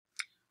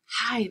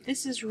Hi,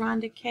 this is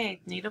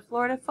RhondaK, native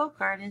Florida folk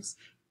artist,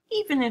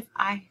 even if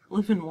I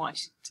live in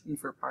Washington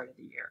for part of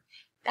the year.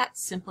 That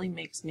simply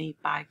makes me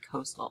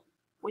bi-coastal,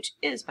 which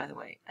is, by the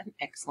way, an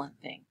excellent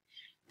thing.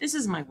 This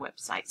is my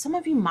website. Some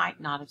of you might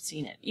not have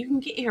seen it. You can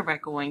get here by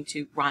going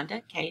to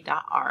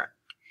RhondaK.art.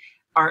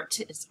 Art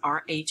is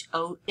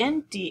RhondaK.art.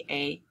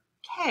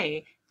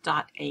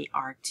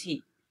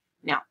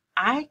 Now,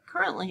 I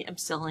currently am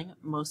selling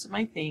most of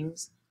my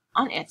things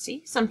on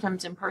Etsy,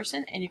 sometimes in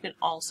person, and you can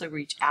also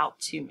reach out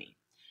to me.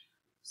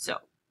 So,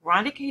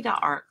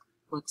 RhondaK.art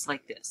looks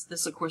like this.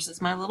 This, of course,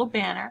 is my little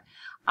banner.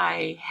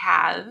 I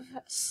have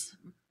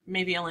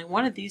maybe only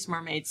one of these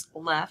mermaids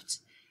left,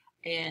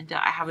 and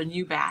I have a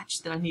new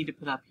batch that I need to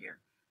put up here.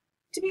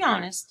 To be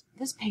honest,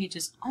 this page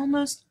is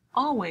almost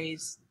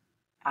always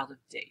out of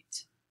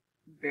date.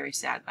 Very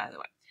sad, by the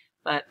way.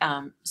 But,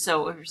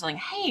 so if you're saying,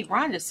 hey,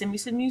 Rhonda, send me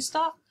some new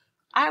stuff,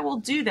 I will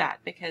do that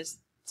because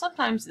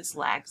sometimes this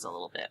lags a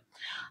little bit.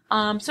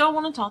 So I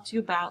want to talk to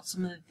you about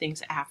some of the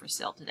things I have for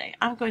sale today.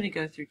 I'm going to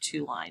go through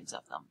two lines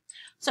of them.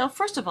 So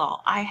first of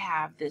all, I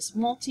have this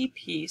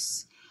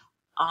multi-piece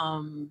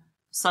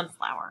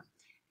sunflower.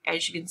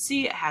 As you can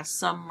see, it has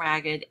some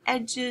ragged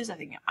edges. I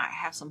think I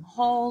have some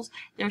holes.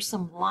 There's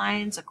some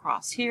lines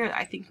across here that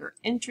I think are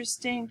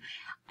interesting.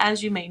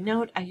 As you may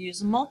note, I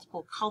use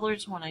multiple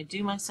colors when I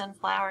do my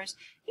sunflowers.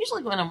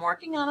 Usually when I'm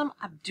working on them,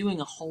 I'm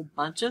doing a whole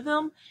bunch of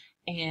them.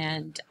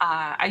 And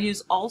I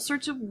use all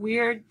sorts of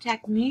weird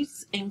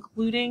techniques,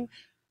 including,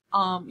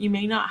 you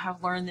may not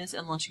have learned this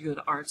unless you go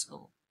to art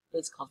school.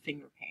 It's called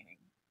finger painting.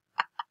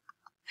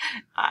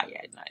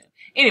 Yeah, no.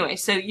 Anyway,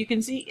 so you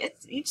can see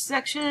each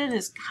section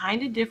is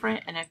kind of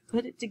different, and I've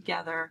put it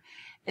together.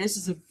 And this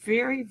is a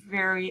very,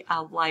 very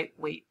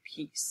lightweight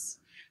piece.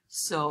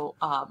 So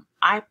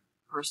I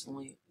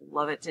personally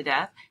love it to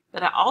death,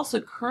 but I also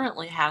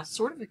currently have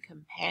sort of a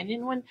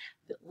companion one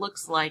that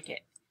looks like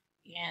it.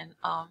 And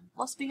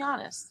let's be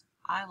honest,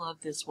 I love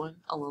this one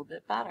a little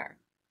bit better.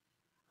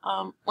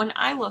 When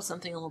I love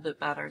something a little bit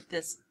better,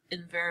 this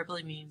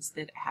invariably means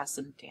that it has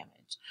some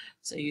damage.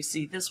 So you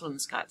see this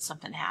one's got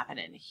something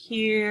happening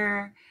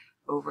here,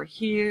 over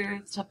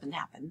here, something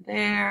happened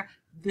there.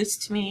 This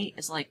to me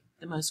is like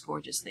the most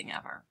gorgeous thing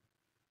ever.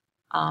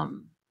 I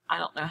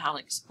don't know how to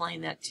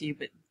explain that to you,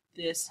 but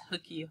this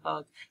hooky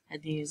hook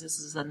had these. This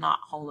is a knot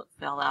hole that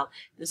fell out.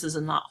 This is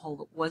a knot hole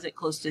that wasn't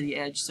close to the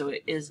edge, so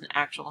it is an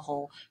actual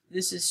hole.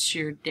 This is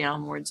sheared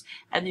downwards.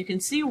 And you can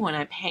see when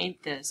I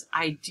paint this,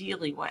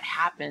 ideally what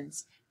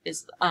happens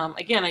is,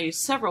 again, I use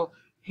several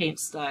paint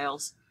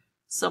styles.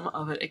 Some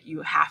of it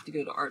you have to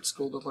go to art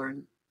school to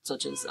learn,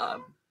 such as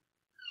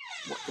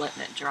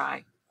letting it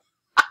dry.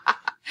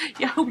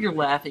 Yeah, I hope you're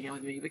laughing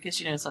with me because,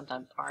 you know,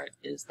 sometimes art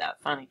is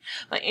that funny.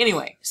 But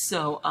anyway,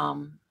 so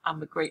I'm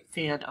a great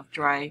fan of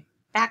dry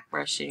back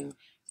brushing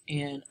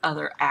and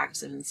other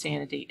acts of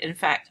insanity. In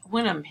fact,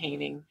 when I'm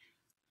painting,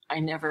 I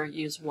never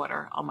use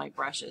water on my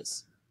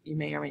brushes. You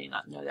may or may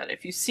not know that.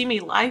 If you see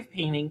me live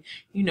painting,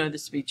 you know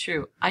this to be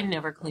true. I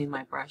never clean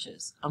my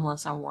brushes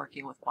unless I'm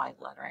working with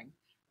white lettering.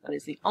 That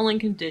is the only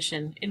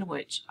condition in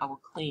which I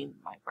will clean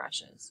my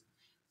brushes.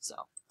 So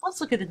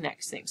let's look at the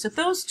next thing. So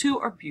those two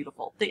are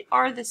beautiful. They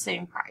are the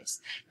same price.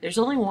 There's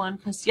only one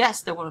because, yes,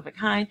 they're one of a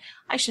kind.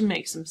 I should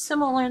make some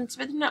similar ones,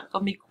 but they're not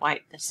going to be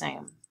quite the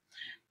same.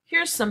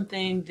 Here's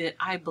something that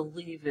I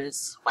believe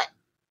is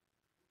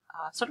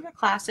sort of a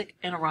classic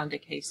and a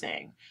RhondaK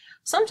saying.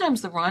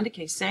 Sometimes the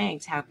RhondaK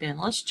sayings have been,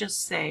 let's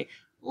just say,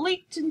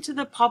 leaked into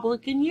the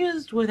public and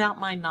used without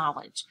my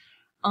knowledge.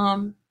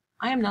 I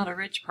am not a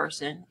rich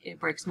person. It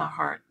breaks my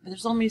heart. But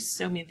there's only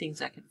so many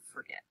things I can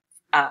forget.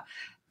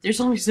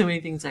 There's only so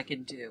many things I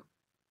can do.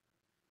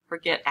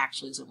 Forget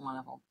actually isn't one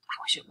of them. I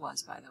wish it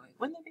was, by the way.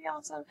 Wouldn't that be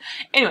awesome?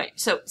 Anyway,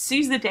 so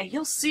seize the day.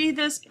 You'll see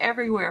this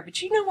everywhere,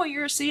 but you know what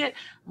you're see it?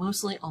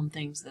 Mostly on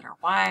things that are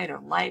white or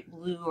light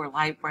blue or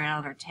light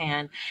brown or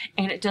tan.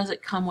 And it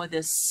doesn't come with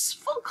this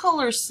full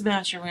color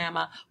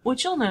smash-orama,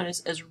 which you'll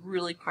notice is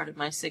really part of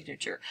my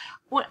signature.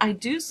 When I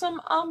do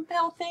some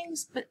pale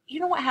things, but you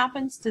know what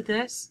happens to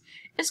this?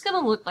 It's going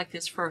to look like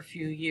this for a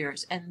few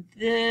years, and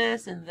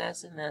this and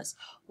this and this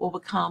will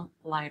become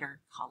lighter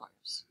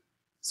colors.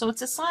 So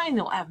it's a sign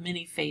that will have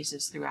many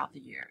phases throughout the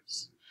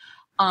years.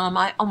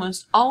 I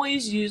almost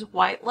always use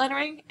white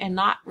lettering and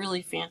not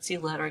really fancy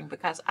lettering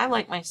because I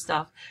like my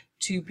stuff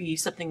to be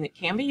something that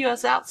can be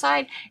used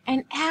outside,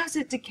 and as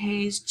it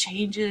decays,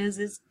 changes,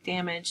 is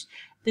damaged,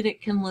 that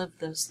it can live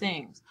those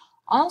things.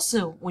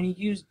 Also, when you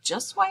use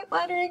just white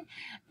lettering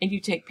and you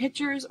take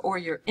pictures or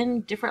you're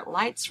in different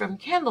lights from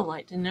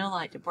candlelight to no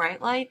light to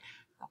bright light,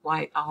 the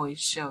white always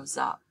shows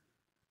up.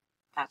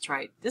 That's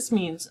right. This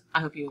means,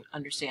 I hope you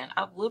understand,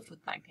 I've lived with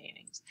my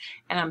paintings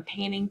and I'm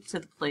painting to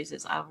the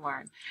places I've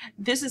learned.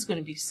 This is going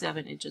to be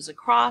 7 inches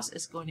across.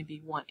 It's going to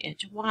be 1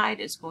 inch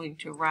wide. It's going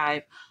to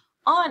arrive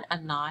on a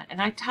knot,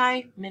 and I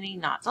tie many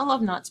knots. I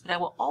love knots, but I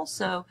will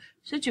also,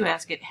 should you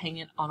ask it, hang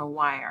it on a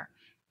wire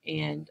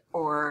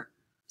or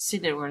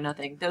sit it or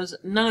nothing.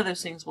 None of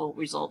those things will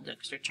result in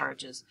extra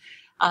charges.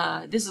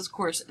 This is, of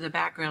course, the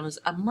background is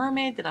a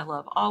mermaid that I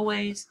love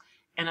always,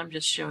 and I'm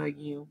just showing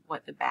you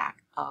what the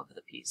back of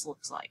the piece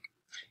looks like.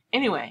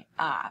 Anyway,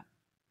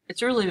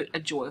 it's really a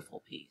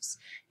joyful piece.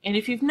 And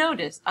if you've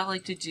noticed, I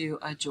like to do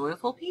a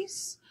joyful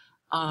piece,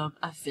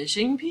 a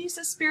fishing piece,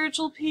 a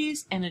spiritual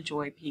piece, and a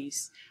joy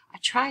piece. I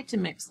try to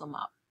mix them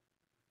up,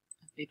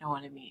 if you know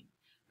what I mean.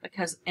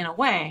 Because in a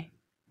way,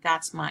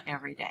 that's my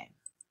everyday.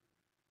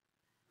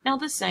 Now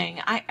this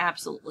saying, I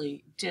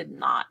absolutely did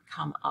not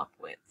come up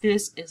with.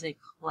 This is a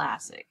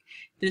classic.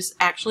 This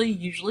actually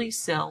usually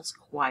sells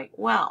quite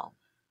well.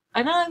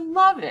 And I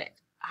love it.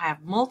 I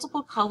have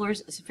multiple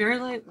colors. It's very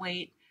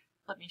lightweight.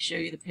 Let me show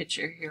you the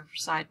picture here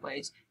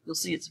sideways. You'll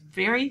see it's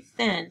very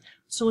thin,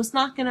 so it's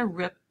not going to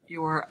rip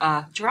your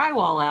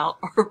drywall out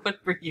or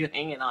whatever you're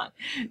hanging on.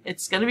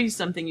 It's going to be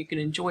something you can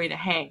enjoy to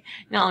hang.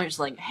 Now there's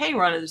like, hey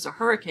Rhonda, there's a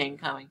hurricane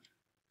coming.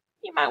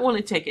 You might want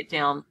to take it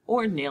down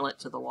or nail it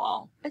to the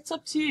wall. It's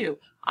up to you.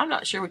 I'm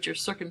not sure what your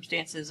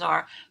circumstances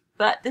are,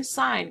 but this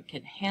sign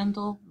can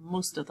handle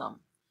most of them.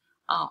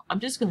 I'm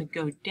just going to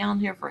go down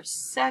here for a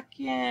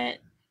second,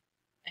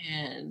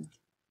 and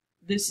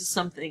this is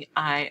something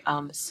I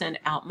send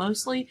out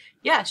mostly.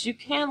 Yes, you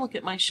can look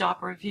at my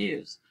shop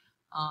reviews.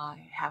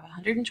 I have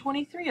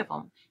 123 of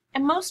them,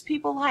 and most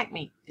people like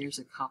me. There's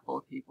a couple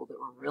of people that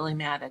were really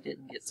mad I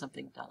didn't get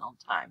something done on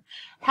time.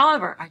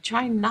 However, I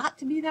try not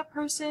to be that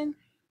person,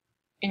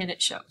 and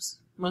it shows.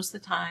 Most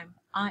of the time,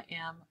 I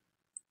am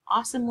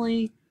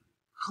awesomely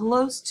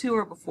close to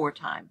or before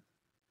time.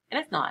 And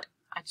if not,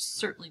 I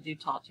certainly do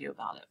talk to you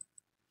about it.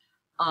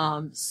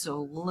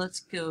 So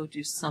let's go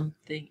do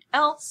something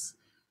else.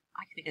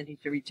 I think I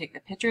need to retake the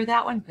picture of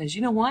that one because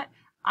you know what?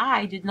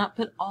 I did not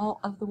put all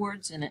of the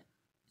words in it.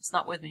 It's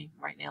not with me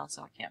right now,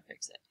 so I can't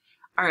fix it.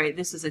 All right,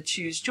 this is a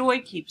choose joy,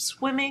 keep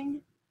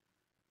swimming,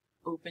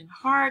 open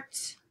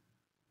heart,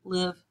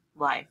 live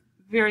life.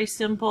 Very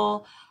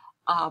simple.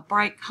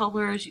 Bright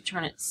colors, you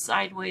turn it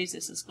sideways.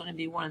 This is going to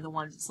be one of the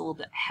ones that's a little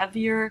bit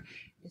heavier.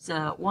 It's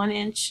a 1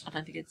 inch, and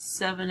I think it's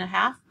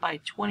 7.5 by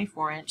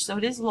 24 inch. So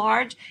it is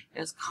large,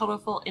 it is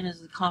colorful, and it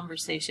is a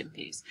conversation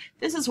piece.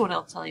 This is what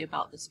I'll tell you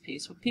about this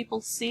piece. When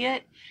people see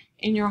it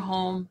in your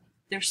home,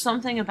 there's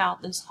something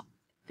about this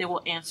that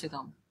will answer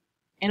them.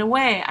 In a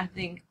way, I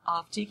think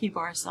of Tiki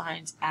Bar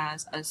signs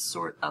as a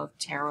sort of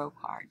tarot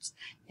cards.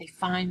 They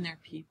find their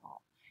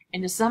people.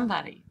 And to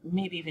somebody,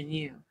 maybe even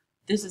you,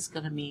 this is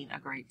going to mean a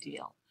great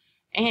deal.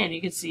 And you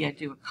can see I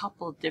do a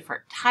couple of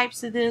different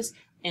types of this,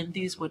 and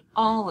these would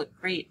all look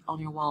great on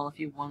your wall if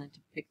you wanted to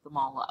pick them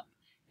all up.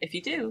 If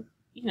you do,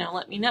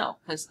 let me know,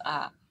 because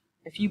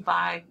if you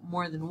buy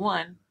more than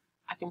one,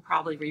 I can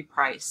probably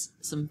reprice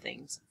some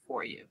things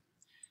for you.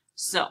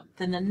 So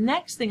then the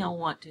next thing I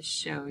want to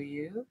show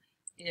you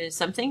is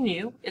something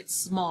new. It's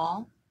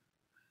small,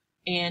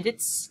 and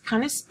it's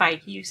kind of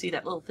spiky. You see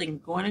that little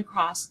thing going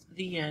across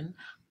the end,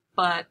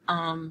 but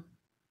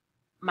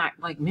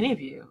like many of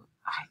you,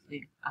 I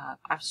think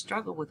I've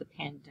struggled with the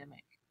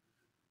pandemic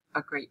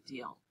a great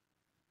deal.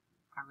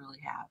 I really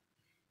have.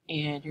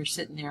 And you're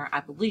sitting there, I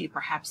believe,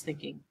 perhaps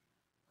thinking,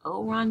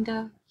 oh,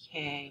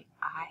 RhondaK,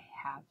 I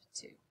have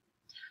to.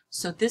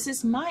 So this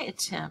is my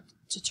attempt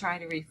to try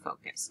to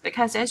refocus.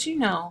 Because as you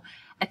know,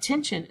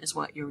 attention is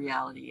what your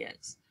reality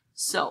is.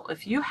 So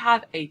if you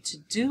have a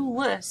to-do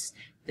list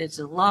that's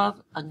to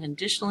love,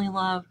 unconditionally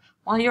love,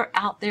 while you're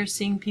out there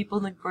seeing people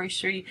in the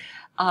grocery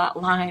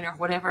line or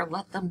whatever,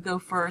 let them go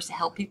first,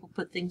 help people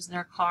put things in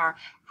their car,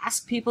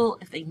 ask people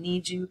if they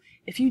need you.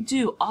 If you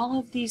do all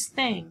of these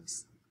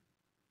things,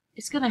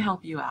 it's going to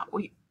help you out.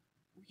 We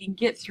can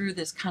get through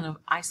this kind of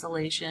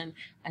isolation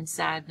and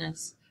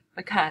sadness,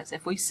 because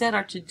if we set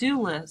our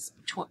to-do list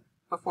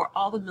before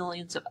all the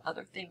millions of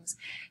other things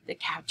that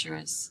capture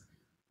us,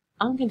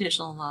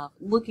 unconditional love,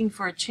 looking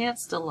for a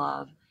chance to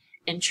love,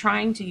 and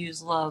trying to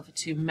use love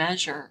to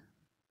measure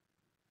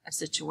a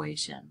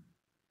situation,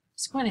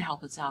 it's going to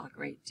help us out a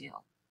great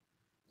deal.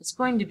 It's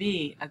going to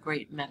be a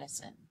great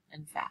medicine,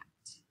 in fact.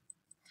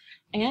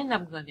 And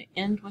I'm going to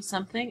end with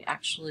something,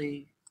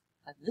 actually,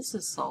 this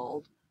is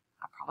sold.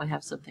 I probably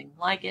have something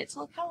like it,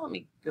 so kind of let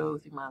me go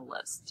through my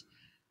list.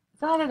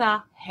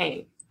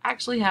 Hey, I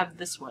actually have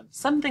this one,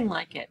 something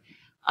like it.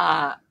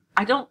 I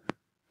don't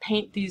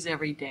paint these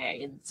every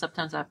day, and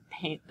sometimes I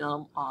paint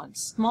them on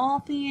small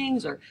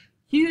things or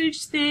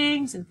huge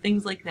things and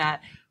things like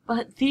that.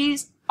 But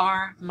these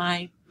are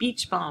my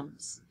beach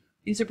bums.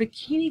 These are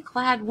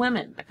bikini-clad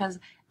women, because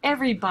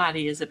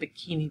everybody is a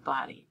bikini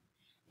body.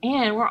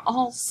 And we're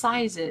all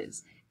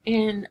sizes.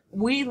 And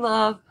we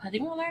love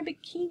putting on our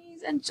bikinis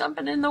and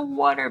jumping in the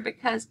water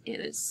because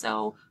it is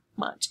so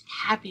much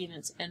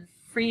happiness and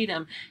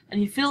freedom.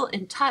 And you feel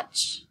in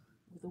touch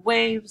with the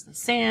waves, the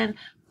sand,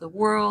 the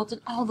world,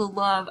 and all the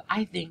love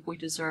I think we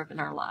deserve in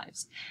our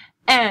lives.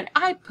 And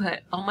I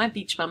put on my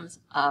beach bums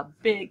a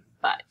big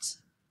butt.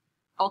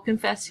 I'll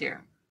confess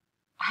here,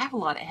 I have a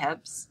lot of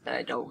hips, but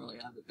I don't really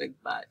have a big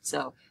butt.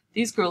 So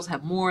these girls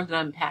have more than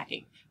I'm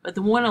packing. But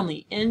the one on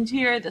the end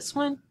here, this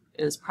one,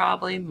 is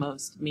probably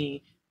most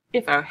me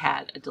if I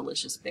had a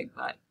delicious big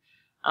butt.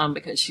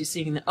 Because she's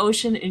seeing the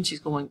ocean and she's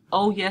going,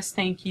 oh yes,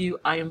 thank you,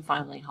 I am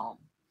finally home.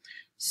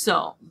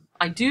 So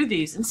I do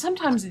these, and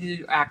sometimes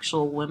these are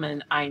actual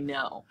women I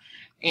know.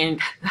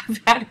 And I've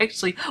had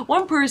actually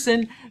one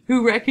person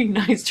who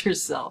recognized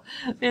herself,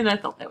 and I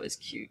thought that was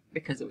cute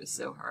because it was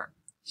so her.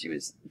 She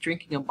was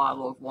drinking a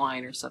bottle of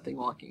wine or something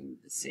walking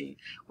the sea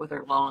with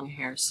her long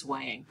hair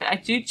swaying. But I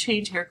do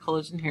change hair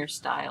colors and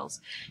hairstyles,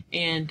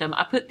 and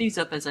I put these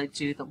up as I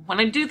do them. When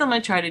I do them, I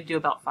try to do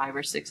about 5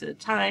 or 6 at a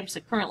time.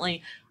 So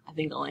currently, I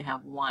think I only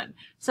have one.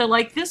 So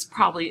like this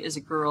probably is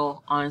a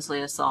girl,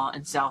 honestly, I saw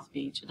in South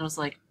Beach, and I was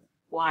like,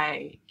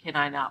 why can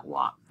I not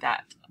walk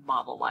that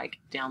model like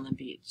down the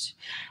beach?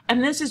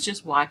 And this is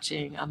just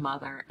watching a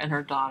mother and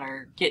her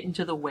daughter get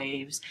into the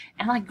waves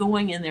and like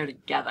going in there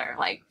together,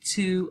 like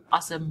two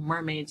awesome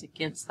mermaids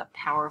against the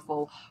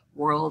powerful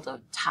world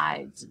of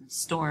tides and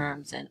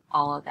storms and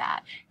all of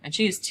that. And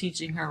she is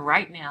teaching her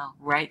right now,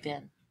 right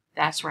then,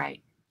 that's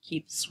right,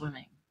 keep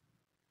swimming.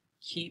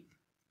 Keep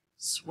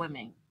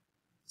swimming.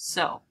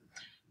 So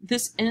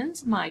this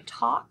ends my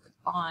talk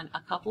on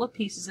a couple of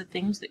pieces of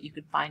things that you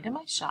could find in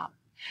my shop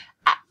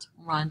at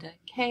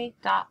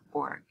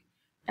RhondaK.org.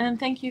 And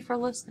thank you for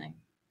listening.